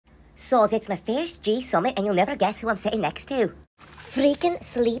Soz, it's my first G Summit and you'll never guess who I'm sitting next to. Freaking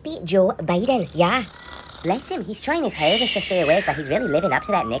Sleepy Joe Biden, yeah. Bless him, he's trying his hardest to stay awake, but he's really living up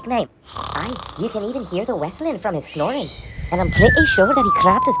to that nickname. Aye, you can even hear the whistling from his snoring. And I'm pretty sure that he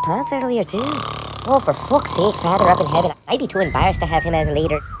crapped his pants earlier too. Oh, for fuck's sake, Father up in heaven, I'd be too embarrassed to have him as a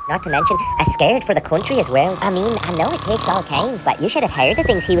leader. Not to mention, scared for the country as well. I mean, I know it takes all kinds, but you should have heard the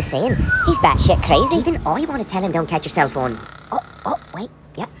things he was saying. He's batshit crazy. Even I want to tell him don't catch your cell phone. Oh, wait.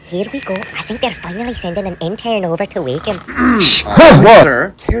 Yeah, here we go. I think they're finally sending an intern over to wake him.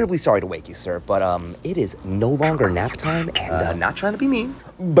 Sir, terribly sorry to wake you, sir, but it is no longer nap time, and not trying to be mean,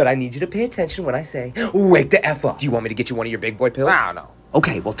 but I need you to pay attention when I say, wake the F up. Do you want me to get you one of your big boy pills? No.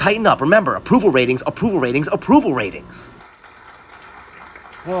 Okay, well, tighten up. Remember, approval ratings, approval ratings, approval ratings.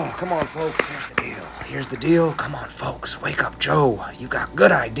 Oh, come on, folks. Here's the deal. Come on, folks. Wake up, Joe. You've got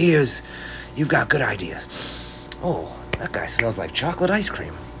good ideas. Oh, that guy smells like chocolate ice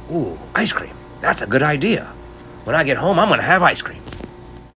cream. Ooh, ice cream. That's a good idea. When I get home, I'm gonna have ice cream.